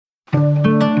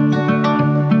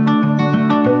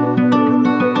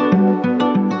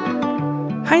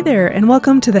Hi there, and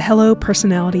welcome to the Hello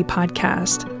Personality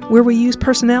Podcast, where we use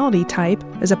personality type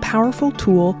as a powerful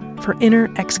tool for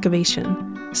inner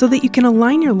excavation so that you can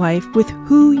align your life with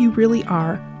who you really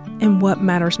are and what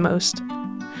matters most.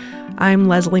 I'm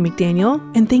Leslie McDaniel,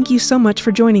 and thank you so much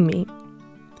for joining me.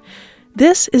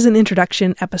 This is an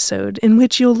introduction episode in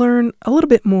which you'll learn a little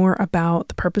bit more about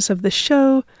the purpose of the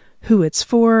show, who it's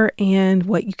for, and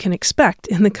what you can expect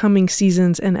in the coming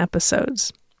seasons and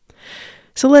episodes.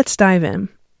 So let's dive in.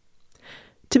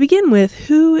 To begin with,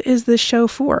 who is this show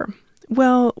for?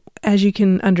 Well, as you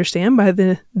can understand by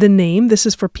the name, this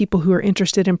is for people who are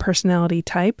interested in personality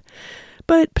type,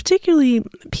 but particularly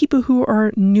people who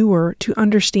are newer to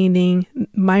understanding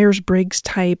Myers-Briggs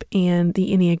type and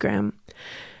the Enneagram.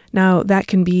 Now, that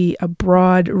can be a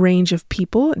broad range of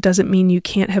people. It doesn't mean you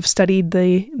can't have studied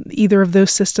either of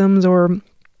those systems or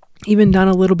even done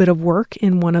a little bit of work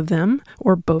in one of them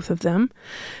or both of them.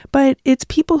 But it's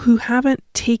people who haven't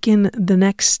taken the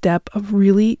next step of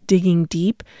really digging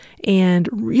deep and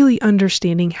really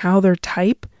understanding how their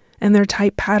type and their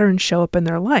type patterns show up in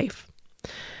their life.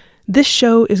 This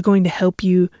show is going to help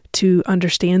you to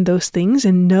understand those things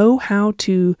and know how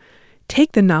to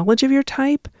take the knowledge of your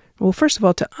type. Well, first of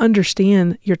all, to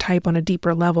understand your type on a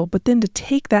deeper level, but then to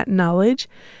take that knowledge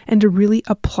and to really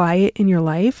apply it in your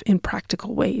life in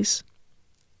practical ways.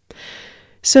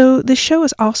 So this show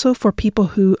is also for people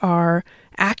who are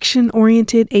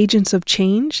action-oriented agents of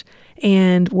change.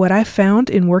 And what I've found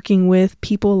in working with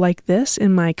people like this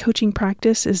in my coaching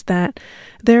practice is that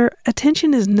their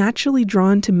attention is naturally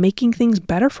drawn to making things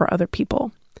better for other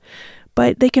people,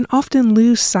 but they can often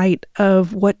lose sight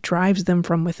of what drives them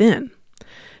from within.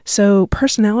 So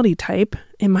personality type,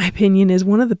 in my opinion, is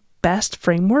one of the best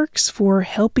frameworks for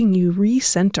helping you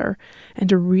recenter and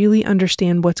to really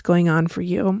understand what's going on for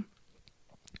you.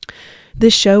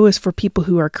 This show is for people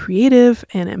who are creative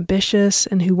and ambitious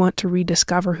and who want to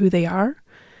rediscover who they are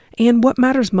and what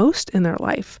matters most in their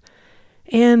life.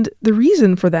 And the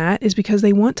reason for that is because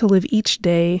they want to live each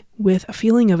day with a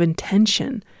feeling of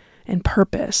intention and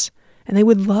purpose, and they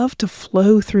would love to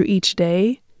flow through each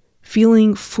day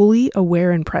feeling fully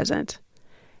aware and present,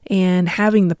 and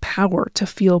having the power to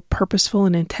feel purposeful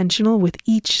and intentional with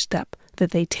each step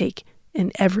that they take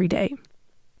in every day.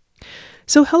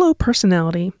 So Hello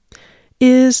Personality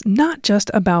is not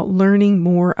just about learning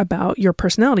more about your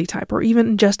personality type or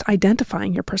even just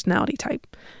identifying your personality type.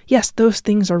 Yes, those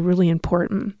things are really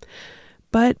important.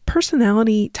 But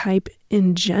personality type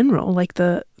in general, like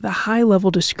the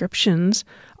high-level descriptions,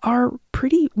 are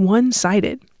pretty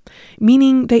one-sided.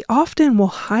 Meaning they often will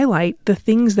highlight the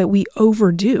things that we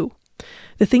overdo,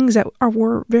 the things that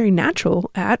we're very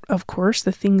natural at, of course,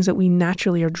 the things that we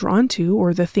naturally are drawn to,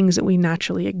 or the things that we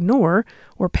naturally ignore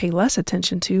or pay less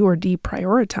attention to or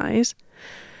deprioritize.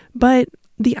 But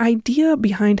the idea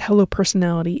behind Hello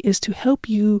Personality is to help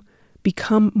you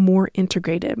become more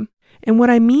integrated. And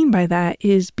what I mean by that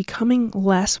is becoming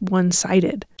less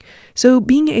one-sided. So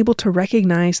being able to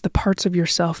recognize the parts of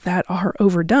yourself that are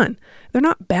overdone. They're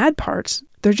not bad parts,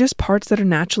 they're just parts that are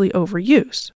naturally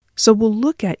overused. So we'll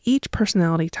look at each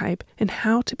personality type and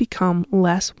how to become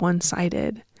less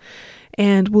one-sided.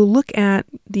 And we'll look at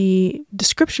the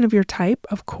description of your type,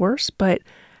 of course, but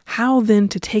how then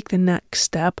to take the next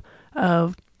step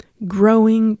of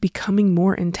growing, becoming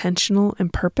more intentional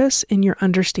and purpose in your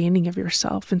understanding of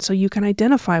yourself, and so you can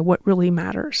identify what really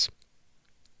matters.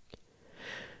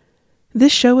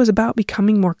 This show is about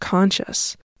becoming more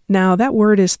conscious. Now, that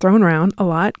word is thrown around a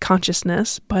lot,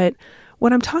 consciousness, but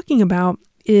what I'm talking about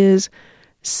is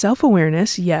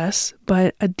self-awareness, yes,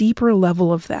 but a deeper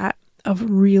level of that, of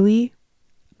really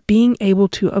being able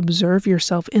to observe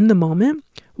yourself in the moment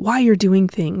while you're doing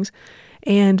things.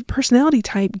 And personality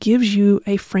type gives you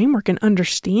a framework and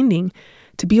understanding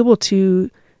to be able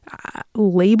to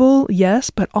label,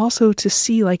 yes, but also to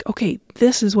see like, okay,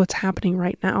 this is what's happening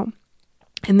right now.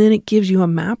 And then it gives you a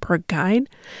map or a guide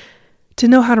to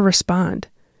know how to respond,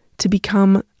 to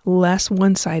become less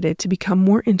one-sided, to become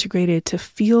more integrated, to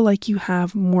feel like you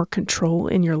have more control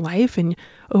in your life and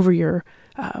over your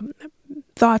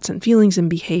thoughts and feelings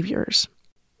and behaviors.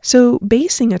 So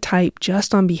basing a type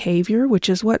just on behavior, which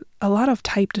is what a lot of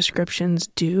type descriptions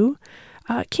do,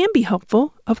 can be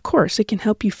helpful. Of course, it can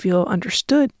help you feel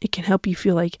understood. It can help you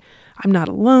feel like I'm not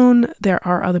alone. There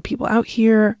are other people out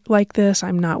here like this.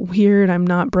 I'm not weird. I'm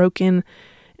not broken,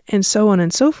 and so on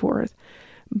and so forth.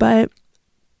 But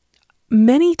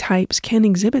many types can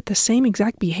exhibit the same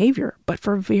exact behavior, but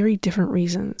for very different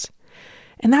reasons.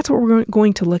 And that's what we're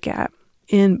going to look at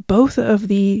in both of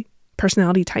the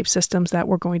personality type systems that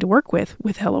we're going to work with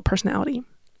Hello Personality.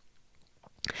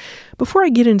 Before I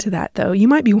get into that, though, you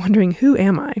might be wondering, who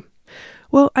am I?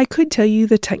 Well, I could tell you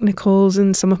the technicals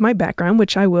and some of my background,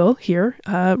 which I will here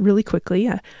really quickly.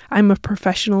 I'm a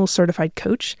professional certified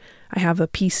coach. I have a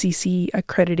PCC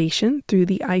accreditation through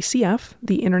the ICF,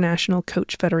 the International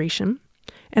Coach Federation,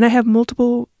 and I have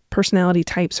multiple personality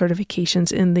type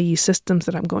certifications in the systems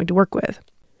that I'm going to work with.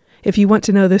 If you want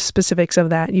to know the specifics of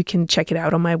that, you can check it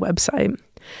out on my website.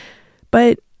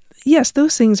 But yes,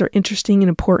 those things are interesting and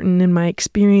important, and my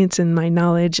experience and my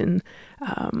knowledge and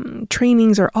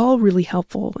trainings are all really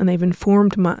helpful, and they've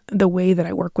informed the way that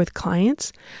I work with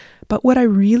clients. But what I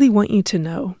really want you to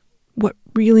know, what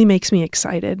really makes me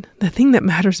excited, the thing that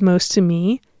matters most to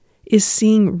me, is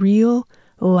seeing real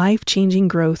life-changing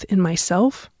growth in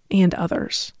myself and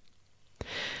others.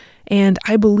 And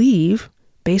I believe,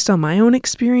 based on my own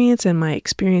experience and my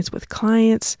experience with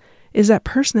clients, is that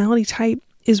personality type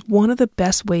is one of the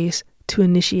best ways to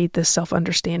initiate this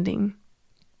self-understanding.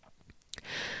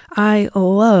 I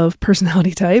love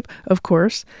personality type, of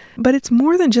course, but it's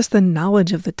more than just the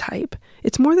knowledge of the type.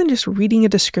 It's more than just reading a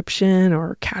description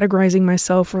or categorizing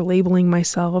myself or labeling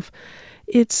myself.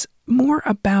 It's more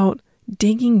about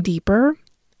digging deeper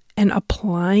and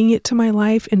applying it to my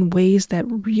life in ways that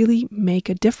really make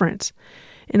a difference,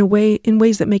 in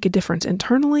ways that make a difference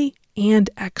internally and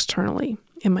externally,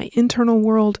 in my internal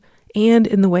world and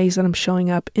in the ways that I'm showing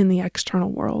up in the external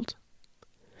world.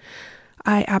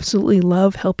 I absolutely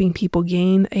love helping people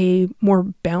gain a more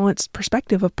balanced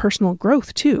perspective of personal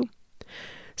growth too.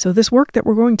 So this work that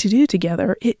we're going to do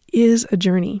together, it is a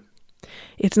journey.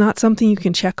 It's not something you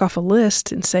can check off a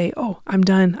list and say, oh, I'm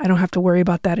done. I don't have to worry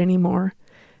about that anymore.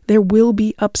 There will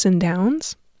be ups and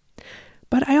downs,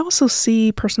 but I also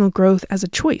see personal growth as a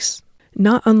choice,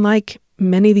 not unlike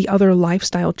many of the other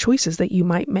lifestyle choices that you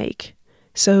might make.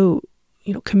 So,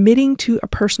 committing to a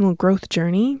personal growth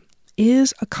journey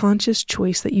is a conscious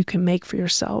choice that you can make for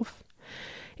yourself.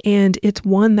 And it's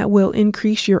one that will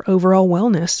increase your overall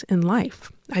wellness in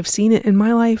life. I've seen it in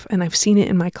my life and I've seen it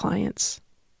in my clients.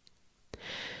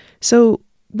 So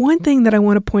one thing that I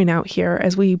want to point out here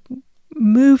as we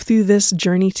move through this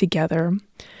journey together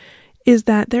is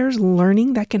that there's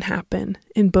learning that can happen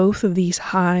in both of these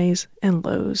highs and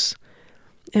lows.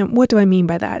 And what do I mean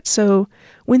by that? So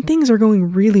when things are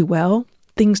going really well,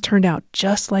 things turned out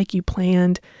just like you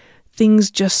planned,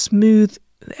 things just smooth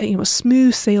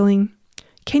sailing.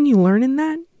 Can you learn in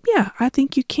that? Yeah, I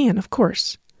think you can, of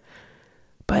course.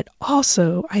 But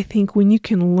also, I think when you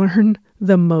can learn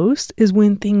the most is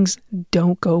when things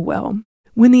don't go well.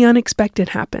 When the unexpected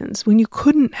happens, when you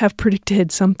couldn't have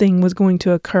predicted something was going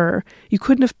to occur, you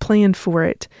couldn't have planned for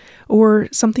it, or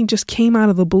something just came out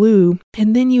of the blue,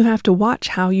 and then you have to watch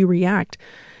how you react,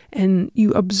 and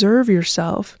you observe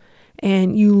yourself,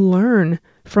 and you learn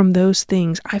from those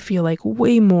things, I feel like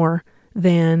way more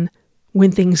than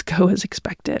when things go as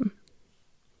expected.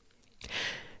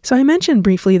 So I mentioned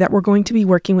briefly that we're going to be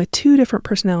working with 2 different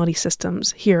personality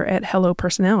systems here at Hello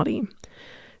Personality.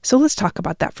 So let's talk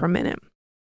about that for a minute.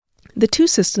 The 2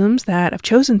 systems that I've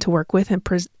chosen to work with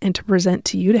and to present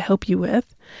to you to help you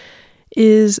with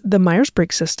is the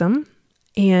Myers-Briggs system.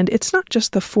 And it's not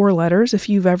just the 4 letters. If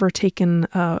you've ever taken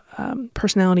a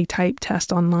personality type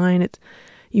test online,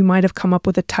 you might have come up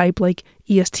with a type like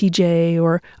ESTJ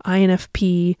or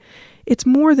INFP. It's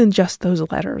more than just those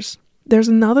letters. There's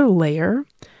another layer,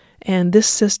 and this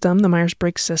system, the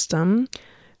Myers-Briggs system,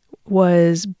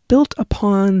 was built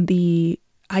upon the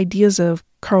ideas of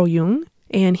Carl Jung,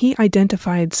 and he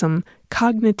identified some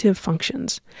cognitive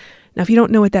functions. Now, if you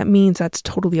don't know what that means, that's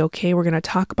totally okay. We're going to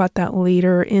talk about that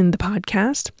later in the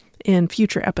podcast in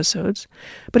future episodes.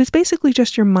 But it's basically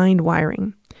just your mind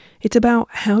wiring. It's about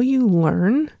how you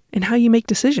learn and how you make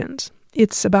decisions.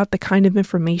 It's about the kind of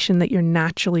information that you're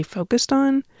naturally focused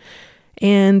on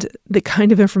and the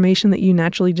kind of information that you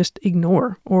naturally just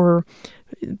ignore or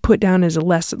put down as a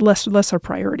lesser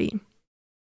priority.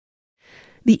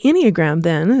 The Enneagram,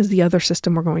 then, is the other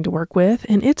system we're going to work with,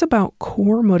 and it's about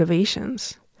core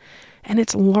motivations. And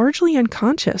it's largely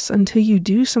unconscious until you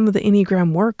do some of the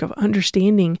Enneagram work of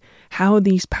understanding how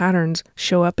these patterns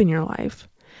show up in your life.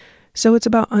 So it's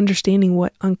about understanding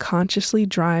what unconsciously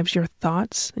drives your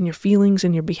thoughts and your feelings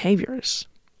and your behaviors.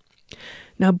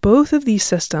 Now, both of these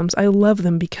systems, I love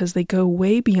them because they go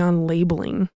way beyond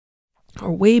labeling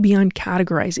or way beyond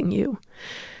categorizing you.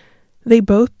 They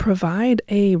both provide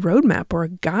a roadmap or a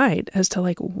guide as to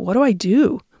what do I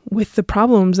do with the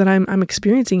problems that I'm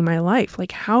experiencing in my life?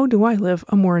 How do I live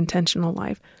a more intentional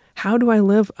life? How do I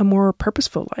live a more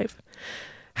purposeful life?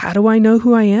 How do I know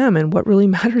who I am and what really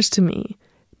matters to me?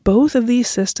 Both of these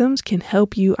systems can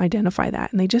help you identify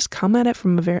that, and they just come at it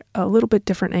from a little bit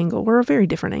different angle or a very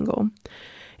different angle.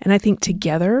 And I think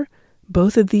together,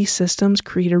 both of these systems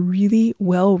create a really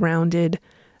well-rounded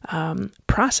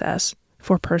process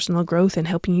for personal growth and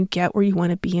helping you get where you want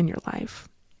to be in your life.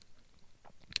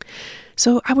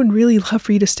 So I would really love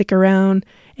for you to stick around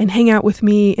and hang out with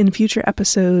me in future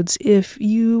episodes if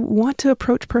you want to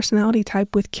approach personality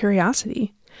type with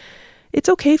curiosity. It's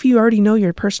okay if you already know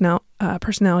your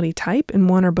personality type in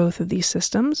one or both of these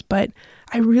systems, but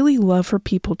I really love for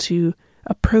people to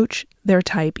approach their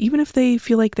type, even if they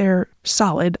feel like they're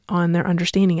solid on their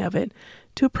understanding of it,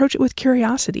 to approach it with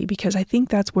curiosity, because I think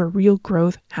that's where real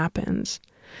growth happens.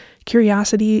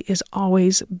 Curiosity is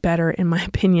always better, in my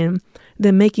opinion,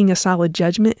 than making a solid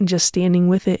judgment and just standing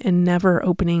with it and never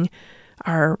opening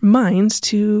our minds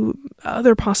to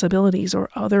other possibilities or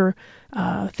other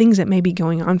things that may be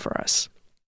going on for us.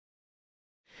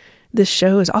 This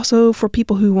show is also for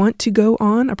people who want to go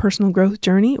on a personal growth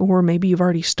journey, or maybe you've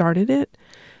already started it,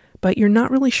 but you're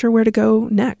not really sure where to go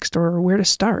next or where to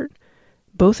start.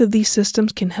 Both of these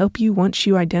systems can help you once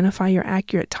you identify your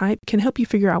accurate type, can help you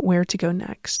figure out where to go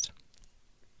next.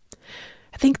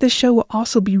 I think this show will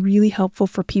also be really helpful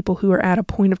for people who are at a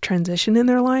point of transition in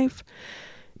their life,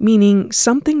 meaning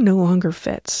something no longer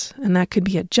fits, and that could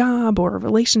be a job or a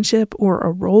relationship or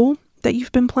a role that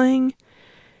you've been playing,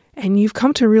 and you've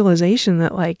come to a realization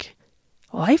that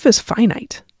life is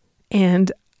finite,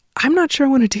 and I'm not sure I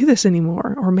want to do this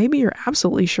anymore, or maybe you're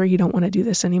absolutely sure you don't want to do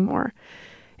this anymore.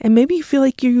 And maybe you feel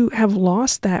like you have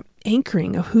lost that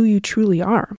anchoring of who you truly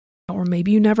are, or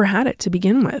maybe you never had it to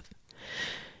begin with.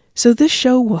 So this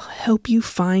show will help you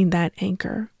find that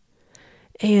anchor,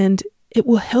 and it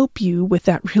will help you with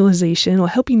that realization. It will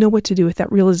help you know what to do with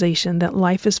that realization that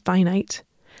life is finite.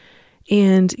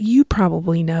 And you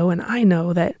probably know, and I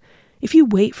know, that if you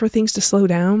wait for things to slow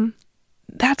down,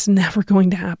 that's never going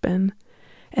to happen.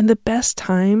 And the best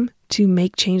time to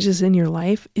make changes in your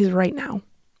life is right now.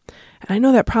 And I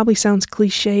know that probably sounds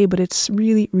cliche, but it's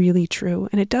really, really true.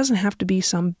 And it doesn't have to be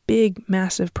some big,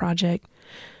 massive project.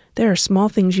 There are small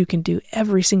things you can do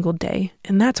every single day.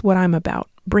 And that's what I'm about,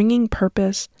 bringing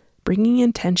purpose, bringing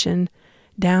intention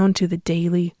down to the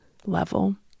daily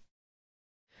level.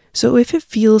 So if it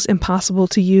feels impossible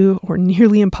to you, or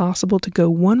nearly impossible, to go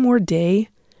one more day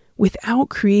without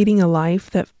creating a life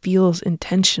that feels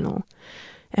intentional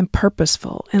and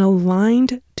purposeful and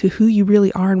aligned to who you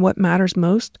really are and what matters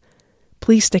most,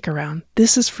 please stick around.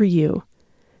 This is for you.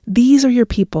 These are your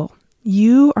people.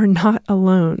 You are not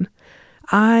alone.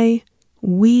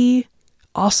 We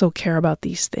also care about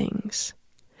these things.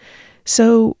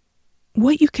 So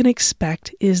what you can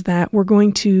expect is that we're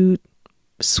going to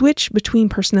switch between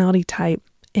personality type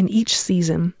in each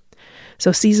season.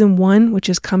 So season 1, which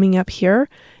is coming up here,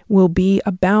 will be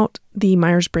about the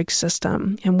Myers-Briggs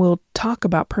system, and we'll talk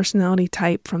about personality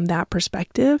type from that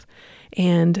perspective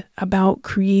and about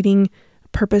creating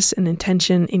purpose and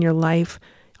intention in your life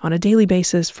on a daily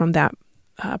basis from that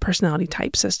personality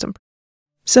type system.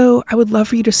 So I would love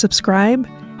for you to subscribe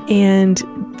and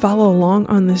follow along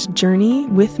on this journey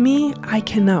with me. I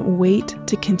cannot wait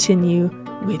to continue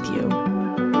with you.